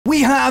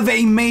have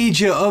a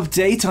major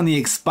update on the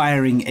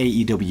expiring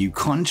AEW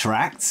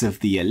contracts of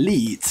the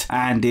Elite,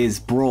 and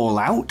is Brawl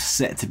out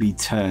set to be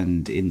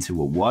turned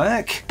into a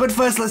work? But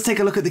first, let's take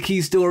a look at the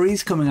key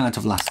stories coming out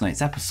of last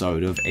night's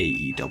episode of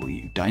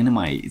AEW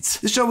Dynamite.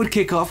 The show would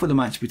kick off with a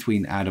match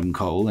between Adam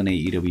Cole and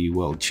AEW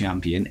World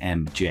Champion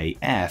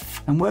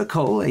MJF, and were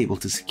Cole able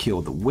to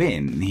secure the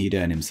win, he'd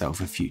earn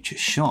himself a future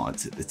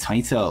shot at the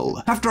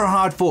title. After a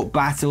hard-fought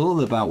battle,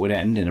 the bout would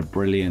end in a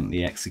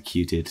brilliantly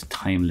executed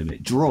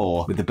time-limit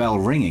draw, with the bell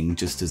ringing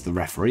just as the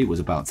referee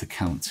was about to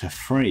count to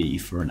 3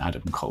 for an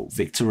Adam Cole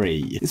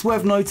victory. It's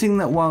worth noting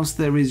that whilst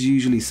there is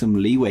usually some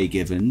leeway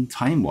given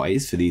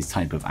time-wise for these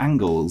type of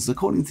angles,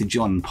 according to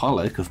John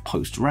Pollock of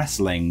Post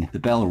Wrestling, the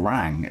bell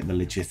rang at the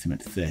legitimate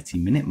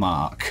 30-minute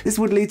mark. This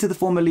would lead to the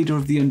former leader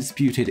of the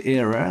Undisputed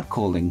Era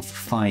calling for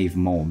 5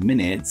 more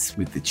minutes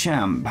with the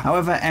champ.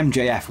 However,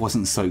 MJF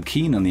wasn't so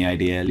keen on the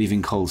idea,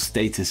 leaving Cole's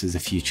status as a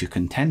future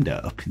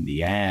contender up in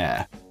the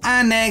air.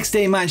 And next,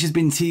 a match has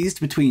been teased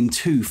between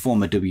 2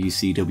 former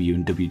WCW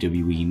and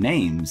WWE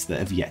names that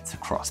have yet to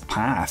cross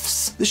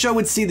paths. The show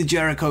would see the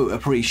Jericho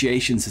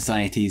Appreciation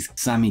Society's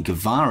Sammy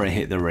Guevara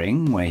hit the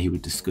ring, where he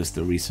would discuss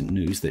the recent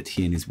news that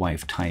he and his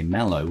wife Ty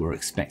Mello were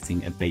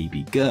expecting a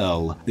baby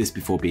girl, this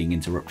before being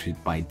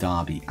interrupted by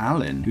Darby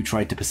Allin, who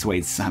tried to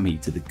persuade Sammy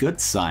to the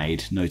good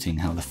side, noting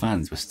how the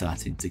fans were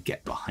starting to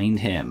get behind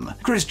him.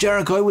 Chris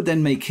Jericho would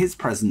then make his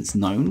presence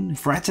known,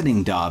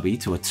 threatening Darby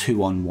to a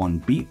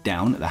 2-on-1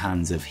 beatdown at the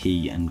hands of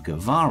he and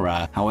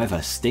Guevara. However,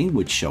 Sting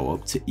would show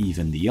up to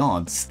even the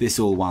odds, this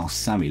all while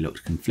Sammy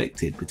looked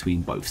conflicted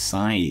between both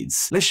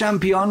sides. Le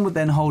Champion would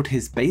then hold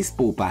his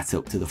baseball bat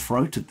up to the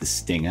throat of the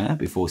Stinger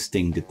before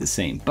Sting did the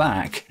same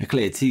back, a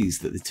clear tease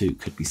that the two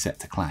could be set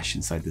to clash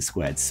inside the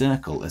squared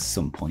circle at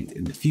some point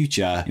in the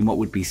future, in what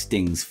would be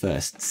Sting's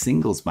first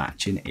singles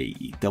match in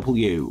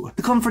AEW.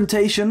 The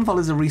confrontation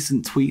follows a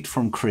recent tweet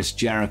from Chris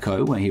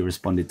Jericho where he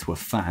responded to a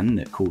fan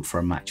that called for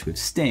a match with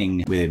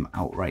Sting, with him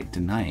outright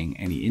denying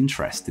any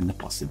interest in the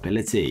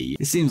possibility.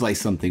 It seems like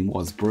something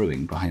was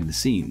brewing behind the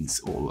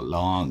scenes all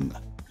along.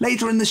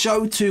 Later in the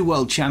show, 2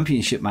 World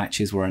Championship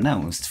matches were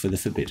announced for the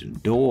Forbidden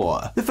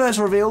Door. The first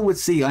reveal would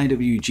see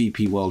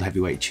IWGP World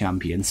Heavyweight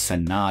Champion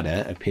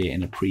Sanada appear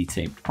in a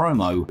pre-taped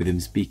promo, with him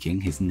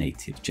speaking his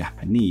native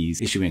Japanese,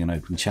 issuing an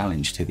open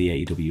challenge to the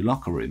AEW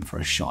locker room for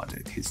a shot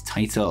at his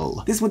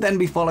title. This would then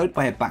be followed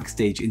by a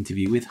backstage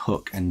interview with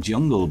Hook and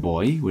Jungle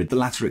Boy, with the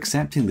latter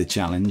accepting the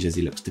challenge as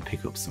he looks to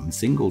pick up some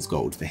singles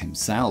gold for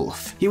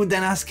himself. He would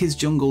then ask his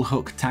Jungle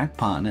Hook tag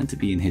partner to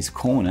be in his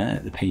corner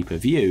at the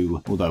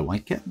pay-per-view, although I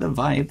get the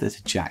vibe that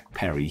a Jack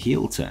Perry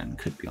heel turn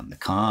could be on the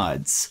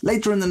cards.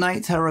 Later in the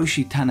night,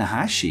 Hiroshi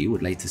Tanahashi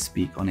would later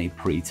speak on a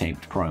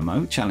pre-taped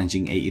promo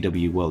challenging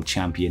AEW World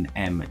Champion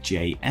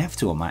MJF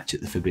to a match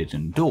at the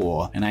Forbidden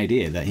Door, an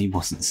idea that he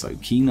wasn't so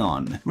keen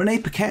on. Renee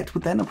Paquette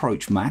would then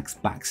approach Max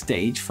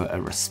backstage for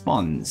a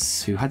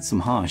response, who had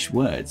some harsh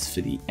words for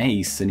the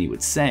Ace, and he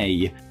would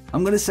say,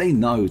 I'm gonna say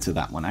no to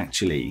that one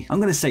actually.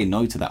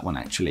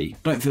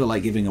 Don't feel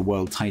like giving a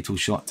world title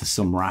shot to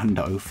some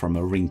rando from a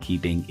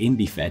rinky-dink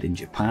indie fed in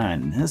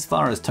Japan. As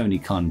far as Tony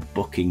Khan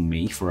booking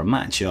me for a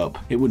matchup,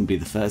 it wouldn't be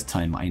the first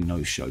time I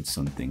no-showed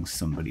something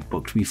somebody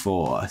booked me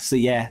for. So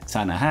yeah,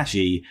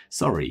 Tanahashi,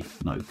 sorry,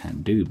 no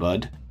can do,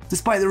 bud.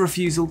 Despite the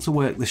refusal to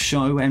work the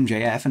show,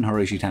 MJF and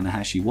Hiroshi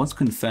Tanahashi was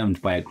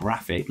confirmed by a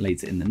graphic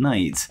later in the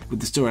night, with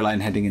the storyline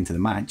heading into the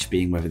match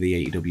being whether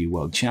the AEW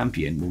World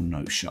Champion will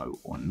no-show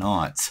or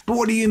not. But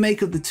what do you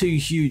make of the 2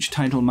 huge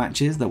title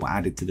matches that were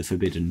added to the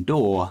Forbidden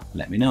Door?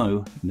 Let me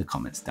know in the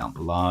comments down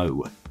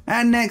below.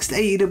 And next,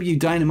 AEW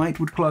Dynamite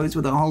would close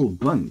with a whole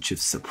bunch of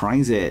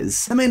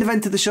surprises. The main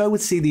event of the show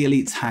would see the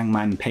Elite's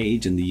Hangman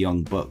Page and the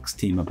Young Bucks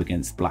team up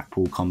against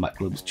Blackpool Combat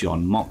Club's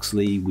Jon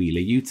Moxley,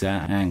 Wheeler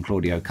Yuta, and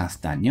Claudio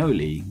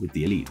Castagnoli, with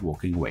the Elite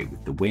walking away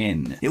with the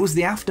win. It was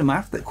the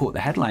aftermath that caught the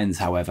headlines,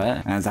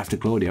 however, as after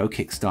Claudio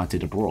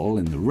kick-started a brawl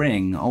in the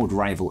ring, old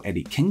rival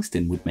Eddie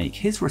Kingston would make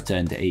his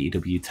return to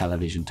AEW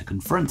television to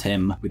confront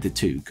him, with the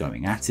two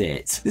going at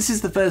it. This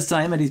is the first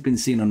time Eddie's been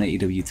seen on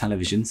AEW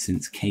television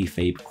since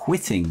kayfabe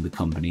quitting the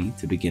company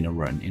to begin a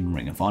run in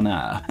Ring of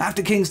Honor.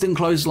 After Kingston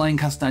clotheslined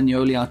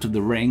Castagnoli out of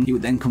the ring, he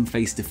would then come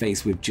face to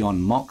face with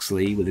Jon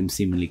Moxley, with him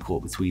seemingly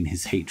caught between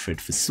his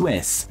hatred for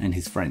Swiss and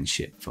his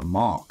friendship for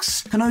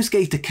Mox.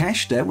 Konosuke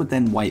Takeshita would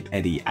then wipe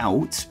Eddie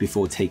out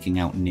before taking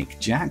out Nick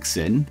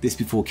Jackson, this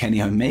before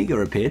Kenny Omega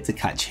appeared to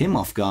catch him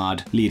off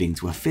guard, leading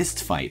to a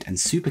fist fight and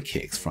super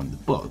kicks from the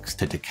Bucks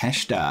to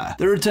Takeshita.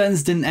 The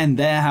returns didn't end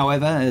there,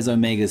 however, as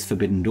Omega's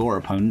Forbidden Door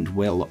opponent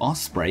Will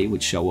Ospreay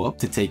would show up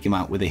to take him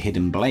out with a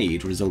hidden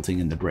blade, resulting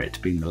in the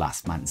Brit being the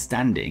last man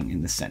standing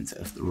in the center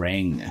of the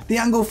ring. The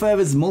angle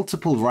furthers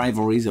multiple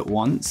rivalries at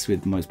once,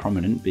 with the most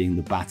prominent being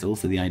the battle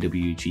for the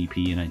IWGP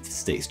United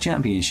States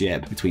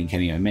Championship between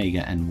Kenny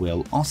Omega and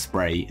Will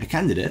Ospreay, a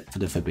candidate for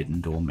the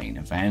Forbidden Door main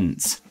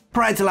event.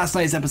 Prior to last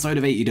night's episode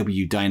of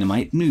AEW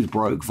Dynamite, news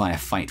broke via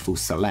Fightful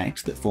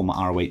Select that former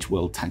ROH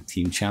World Tag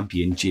Team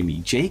Champion Jimmy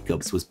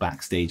Jacobs was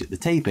backstage at the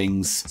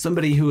tapings,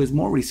 somebody who has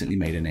more recently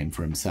made a name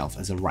for himself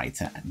as a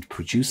writer and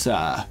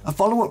producer. A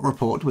follow-up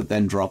report would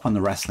then drop on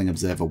the Wrestling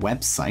Observer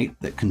website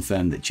that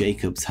confirmed that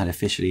Jacobs had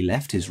officially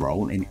left his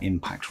role in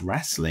Impact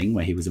Wrestling,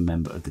 where he was a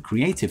member of the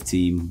creative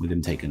team, with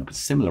him taking up a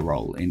similar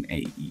role in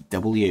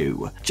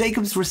AEW.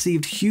 Jacobs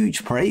received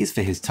huge praise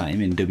for his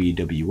time in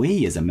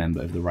WWE as a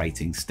member of the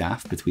writing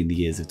staff between the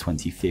years of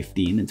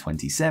 2015 and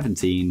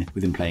 2017,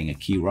 with him playing a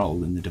key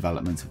role in the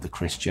development of the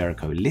Chris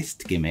Jericho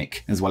list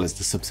gimmick, as well as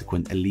the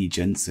subsequent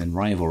allegiance and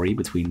rivalry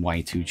between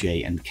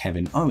Y2J and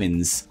Kevin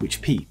Owens,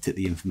 which peaked at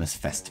the infamous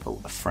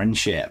Festival of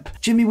Friendship.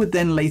 Jimmy would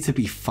then later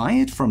be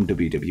fired from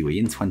WWE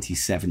in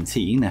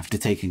 2017 after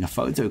taking a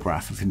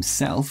photograph of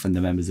himself and the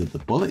members of the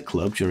Bullet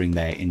Club during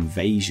their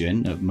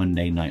invasion of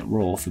Monday Night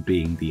Raw for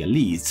being the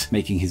Elite,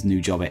 making his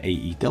new job at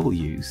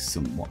AEW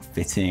somewhat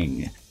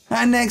fitting.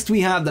 And next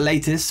we have the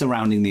latest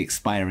surrounding the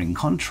expiring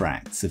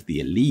contracts of the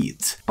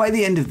Elite. By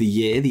the end of the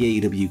year,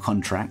 the AEW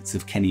contracts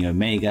of Kenny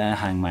Omega,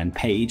 Hangman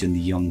Page, and the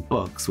Young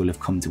Bucks will have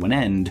come to an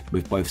end,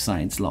 with both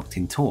sides locked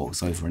in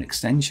talks over an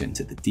extension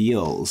to the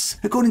deals.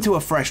 According to a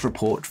fresh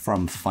report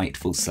from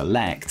Fightful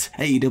Select,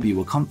 AEW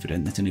were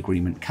confident that an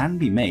agreement can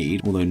be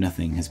made, although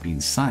nothing has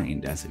been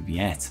signed as of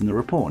yet, and the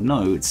report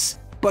notes,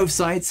 both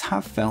sides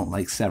have felt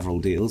like several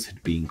deals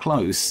had been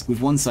close, with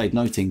one side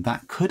noting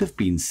that could have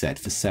been set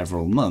for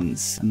several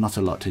months, and not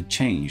a lot had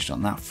changed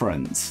on that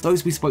front.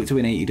 Those we spoke to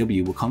in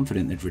AEW were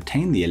confident they'd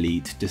retain the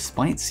Elite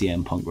despite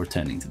CM Punk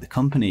returning to the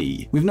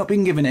company. We've not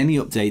been given any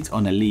update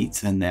on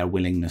Elite and their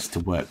willingness to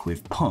work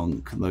with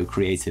Punk, though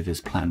creative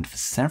has planned for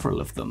several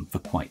of them for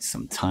quite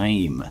some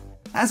time.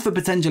 As for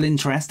potential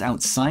interest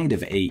outside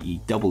of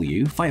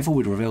AEW, Fightful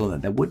would reveal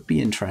that there would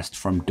be interest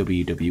from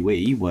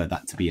WWE were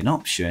that to be an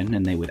option,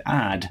 and they would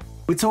add,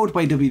 "We're told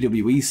by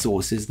WWE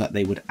sources that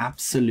they would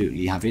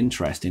absolutely have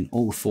interest in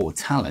all four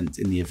talent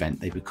in the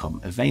event they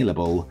become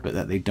available, but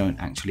that they don't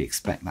actually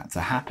expect that to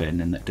happen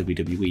and that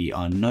WWE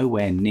are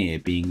nowhere near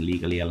being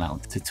legally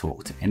allowed to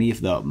talk to any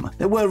of them."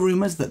 There were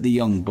rumors that the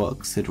Young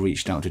Bucks had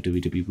reached out to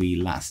WWE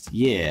last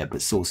year,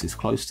 but sources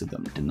close to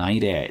them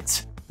denied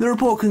it. The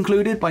report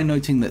concluded by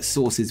noting that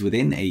sources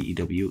within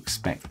AEW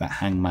expect that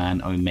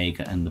Hangman,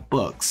 Omega, and the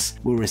Bucks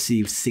will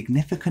receive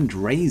significant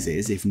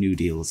raises if new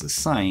deals are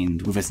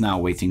signed, with us now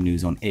awaiting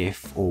news on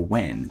if or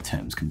when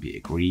terms can be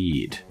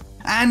agreed.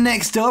 And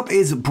next up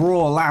is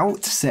Brawl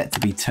Out, set to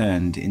be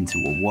turned into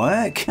a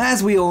work.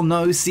 As we all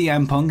know,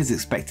 CM Punk is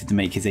expected to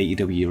make his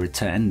AEW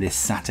return this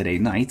Saturday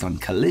night on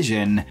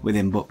Collision, with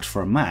him booked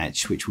for a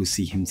match which will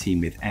see him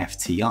team with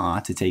FTR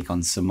to take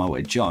on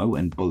Samoa Joe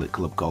and Bullet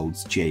Club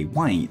Gold's Jay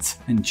White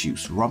and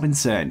Juice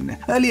Robinson.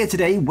 Earlier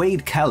today,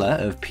 Wade Keller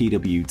of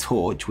PW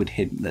Torch would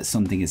hint that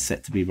something is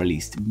set to be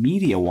released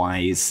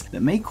media-wise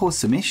that may cause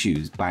some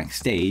issues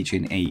backstage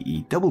in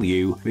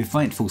AEW, with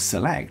Fightful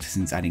Select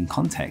since adding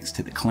context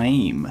to the claim.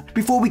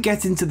 Before we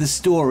get into the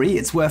story,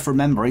 it's worth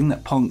remembering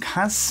that Punk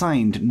has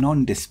signed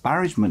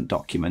non-disparagement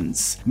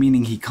documents,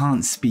 meaning he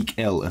can't speak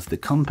ill of the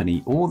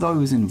company or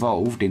those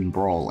involved in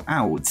Brawl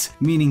Out,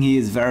 meaning he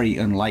is very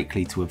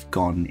unlikely to have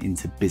gone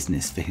into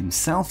business for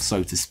himself,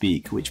 so to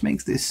speak, which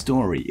makes this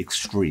story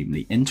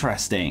extremely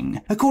interesting.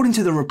 According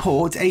to the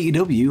report,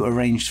 AEW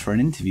arranged for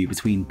an interview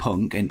between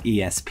Punk and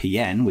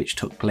ESPN, which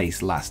took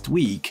place last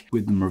week,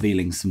 with them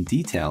revealing some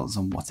details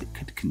on what it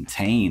could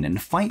contain, and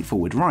Fightful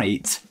would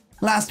write,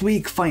 "Last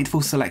week,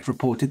 Fightful Select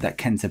reported that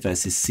Kenta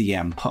vs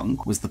CM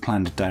Punk was the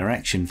planned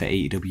direction for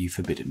AEW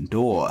Forbidden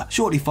Door.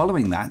 Shortly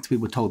following that, we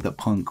were told that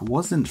Punk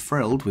wasn't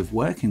thrilled with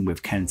working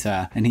with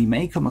Kenta, and he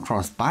may come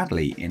across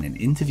badly in an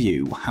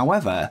interview.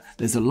 However,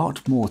 there's a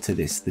lot more to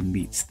this than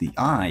meets the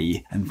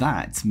eye, and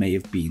that may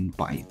have been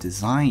by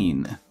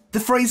design." The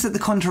phrase that the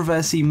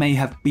controversy may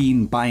have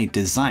been by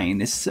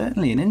design is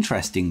certainly an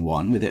interesting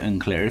one, with it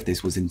unclear if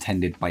this was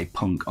intended by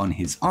Punk on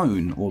his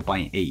own or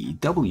by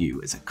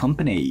AEW as a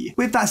company.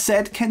 With that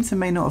said, Kenta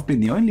may not have been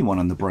the only one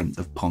on the brunt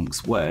of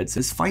Punk's words,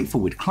 as Fightful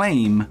would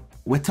claim,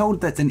 "We're told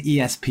that an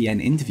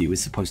ESPN interview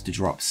is supposed to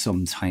drop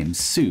sometime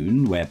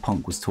soon, where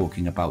Punk was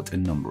talking about a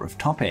number of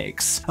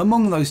topics.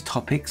 Among those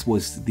topics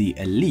was the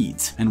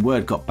Elite, and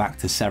word got back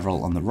to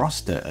several on the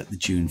roster at the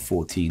June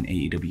 14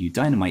 AEW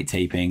Dynamite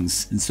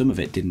tapings, and some of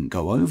it didn't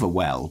go over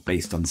well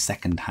based on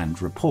second-hand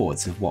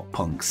reports of what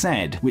Punk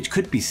said, which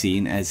could be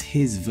seen as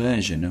his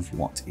version of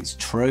what is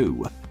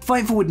true."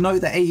 Fightful would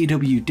note that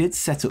AEW did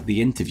set up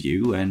the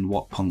interview, and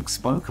what Punk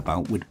spoke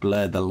about would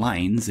blur the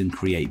lines and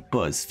create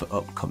buzz for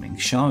upcoming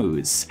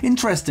shows.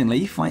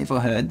 Interestingly,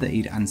 Fightful heard that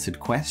he'd answered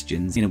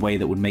questions in a way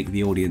that would make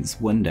the audience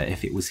wonder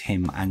if it was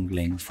him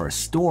angling for a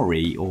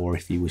story or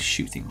if he was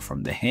shooting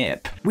from the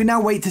hip. We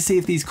now wait to see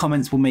if these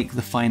comments will make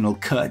the final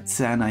cut,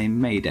 and I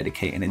may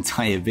dedicate an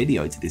entire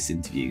video to this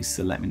interview,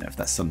 so let me know if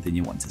that's something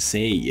you want to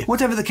see.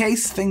 Whatever the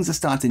case, things are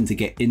starting to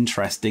get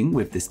interesting,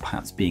 with this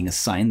perhaps being a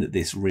sign that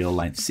this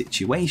real-life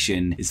situation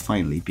situation is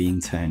finally being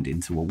turned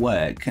into a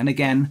work. And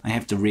again, I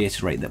have to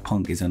reiterate that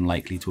Punk is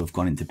unlikely to have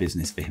gone into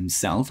business for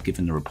himself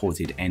given the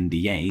reported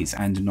NDAs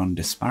and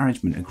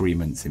non-disparagement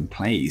agreements in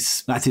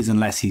place. That is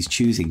unless he's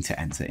choosing to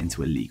enter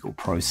into a legal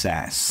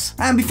process.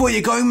 And before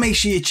you go, make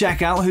sure you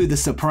check out who the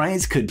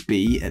surprise could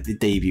be at the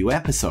debut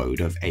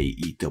episode of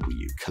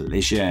AEW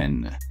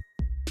Collision.